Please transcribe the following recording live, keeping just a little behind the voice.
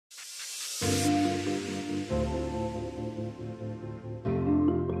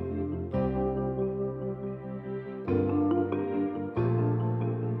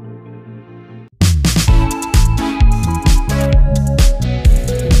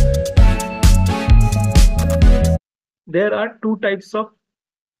there are two types of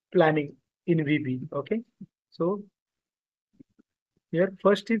planning in VB. Okay, so here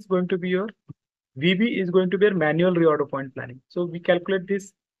first is going to be your VB is going to be a manual reorder point planning. So we calculate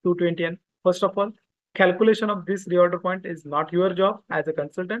this 220, and first of all, calculation of this reorder point is not your job as a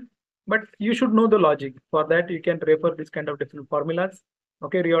consultant, but you should know the logic. For that, you can refer this kind of different formulas.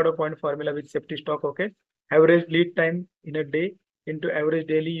 Okay, reorder point formula with safety stock. Okay, average lead time in a day into average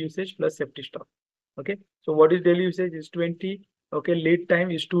daily usage plus safety stock. Okay, so what is daily usage is 20. Okay, lead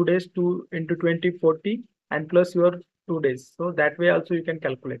time is 2 days, 2 into 20, 40, and plus your 2 days. So that way also you can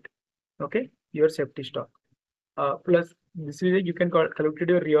calculate. Okay, your safety stock. Plus this way you can calculate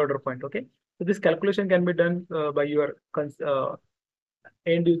your reorder point. Okay, so this calculation can be done by your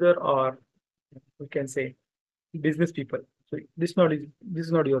end user, or we can say business people. So this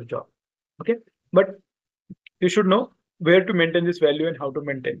is not your job. Okay, but you should know where to maintain this value and how to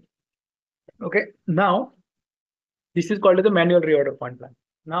maintain. Okay, now this is called as a manual reorder point plan.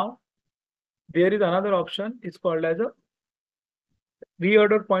 Now there is another option. It's called as a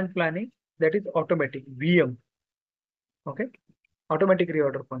reorder point planning, that is automatic VM. Okay, automatic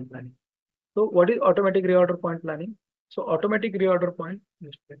reorder point planning. So what is automatic reorder point planning? So automatic reorder point.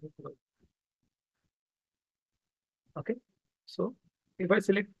 Okay, so if I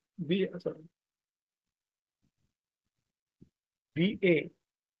select VA,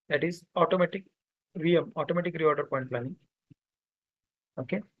 that is automatic VM, automatic reorder point planning.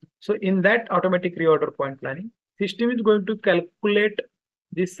 Okay, so in that automatic reorder point planning, system is going to calculate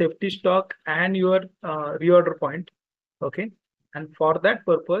the safety stock and your reorder point. Okay, and for that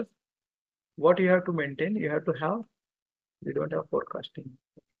purpose, what you have to maintain, you have to have, we don't have forecasting.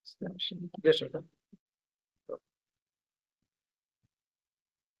 Just a second.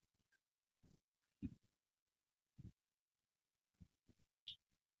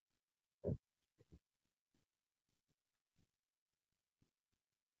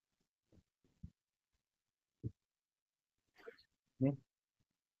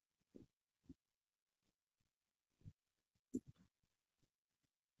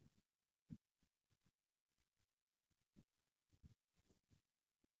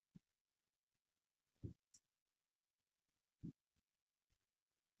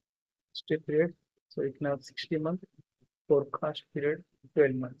 Strip period, so it now 60 months, forecast period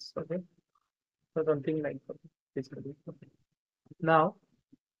 12 months. Okay, so something like this. Now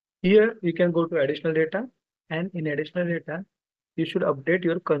here you can go to additional data, and in additional data you should update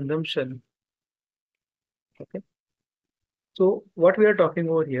your consumption. Okay, so what we are talking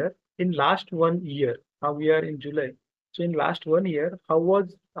over here, in last 1 year, now we are in July, so in last 1 year, how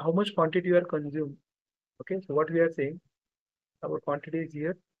much quantity you are consumed. Okay, so what we are saying, our quantity is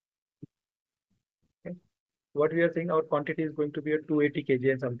here. Okay, what we are saying, our quantity is going to be a 280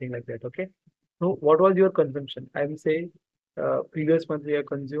 kg and something like that. Okay, so what was your consumption? I will say previous month we have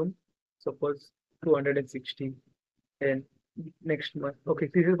consumed, suppose 260, and next month. Okay,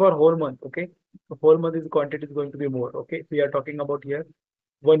 this is for whole month. Okay, the whole month is quantity is going to be more. Okay, we are talking about here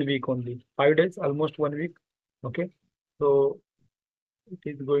 1 week only, 5 days, almost 1 week. Okay, so it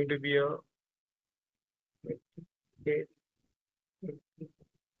is going to be a okay,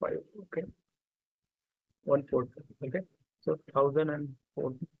 5. Okay, 1/4. Okay, so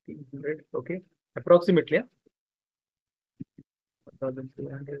 1,400. Okay, approximately. Yeah?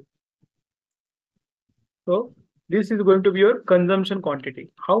 1,300. So this is going to be your consumption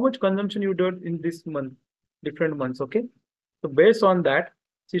quantity. How much consumption you did in this month, different months. Okay, so based on that,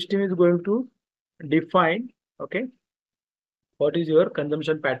 system is going to define, okay, what is your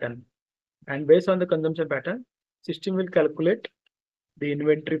consumption pattern, and based on the consumption pattern, system will calculate the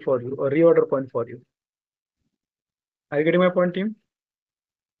inventory for you or reorder point for you. Are you getting my point, team?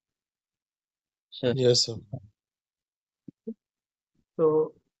 Sure. Yes, sir.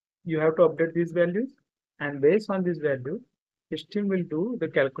 So you have to update these values, and based on this value, system will do the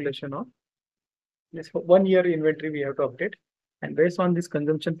calculation of this 1 year inventory we have to update, and based on this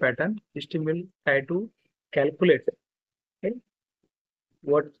consumption pattern, system will try to calculate, okay,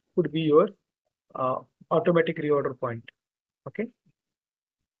 what could be your automatic reorder point. Okay,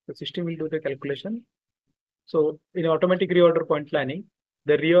 the system will do the calculation. So in automatic reorder point planning,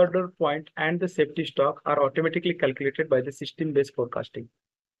 the reorder point and the safety stock are automatically calculated by the system based forecasting.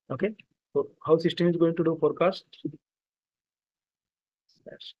 Okay, so how system is going to do forecast?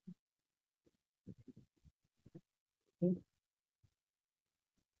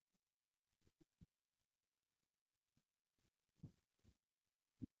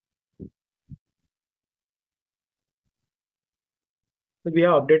 So we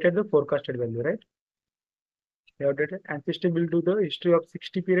have updated the forecasted value, right? We have updated, and system will do the history of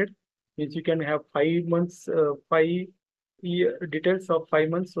 60 period, which you can have 5 months, 5 details of 5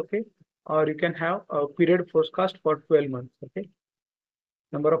 months, okay, or you can have a period forecast for 12 months, okay,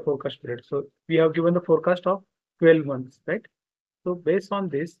 number of forecast periods. So we have given the forecast of 12 months, right? So based on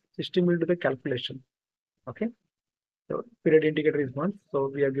this, system will do the calculation, okay. So period indicator is months,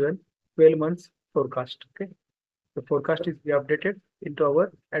 so we have given 12 months forecast, okay. The forecast is be updated into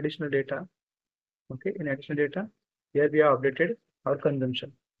our additional data, okay. In additional data, here we have updated our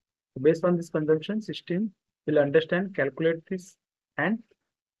consumption. So based on this consumption, system will understand, calculate this, and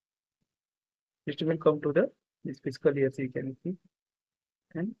system will come to this fiscal year, so you can see,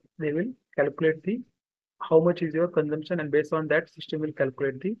 and they will calculate the how much is your consumption, and based on that, system will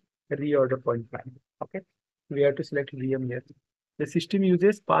calculate the reorder point plan. Okay, we have to select VM here. The system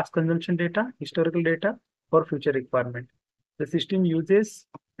uses past consumption data, historical data for future requirement. The system uses,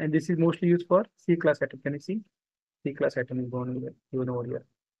 and this is mostly used for C class item. Can you see? C class item is given over here.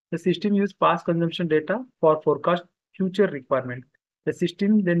 The system uses past consumption data for forecast future requirement. The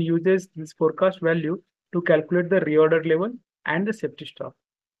system then uses this forecast value to calculate the reorder level and the safety stock,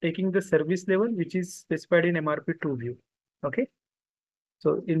 taking the service level which is specified in MRP2 view. Okay.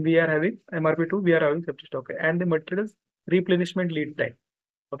 So in we are having MRP2, we are having safety stock and the materials replenishment lead time.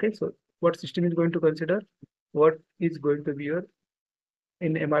 Okay. So what system is going to consider? What is going to be your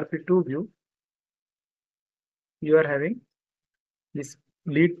in MRP2 view? You are having this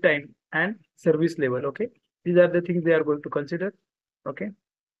lead time and service level. Okay. These are the things they are going to consider. Okay.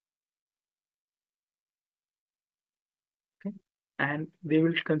 Okay. And they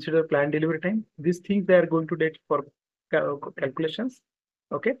will consider planned delivery time. These things they are going to take for calculations.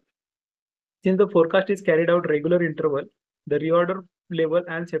 Okay. Since the forecast is carried out regular interval, the reorder level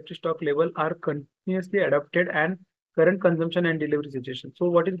and safety stock level are continuously adapted and current consumption and delivery situation. So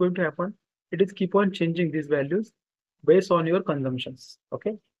what is going to happen? It is keep on changing these values based on your consumptions.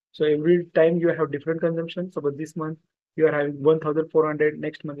 Okay. So every time you have different consumptions. So but this month you are having 1,400.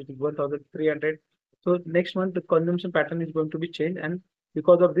 Next month it is 1,300. So next month the consumption pattern is going to be changed, and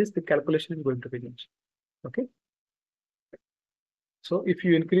because of this, the calculation is going to be changed. Okay. So if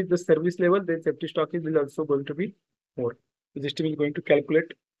you increase the service level, then safety stock is also going to be more. The system is going to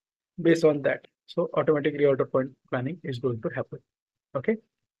calculate based on that. So automatic reorder point planning is going to happen. Okay.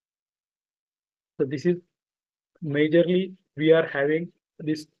 So this is majorly we are having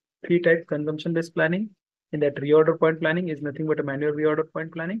this 3 types consumption based planning. In that reorder point planning is nothing but a manual reorder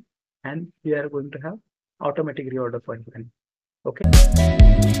point planning, and we are going to have automatic reorder point planning.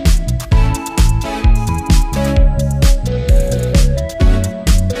 Okay.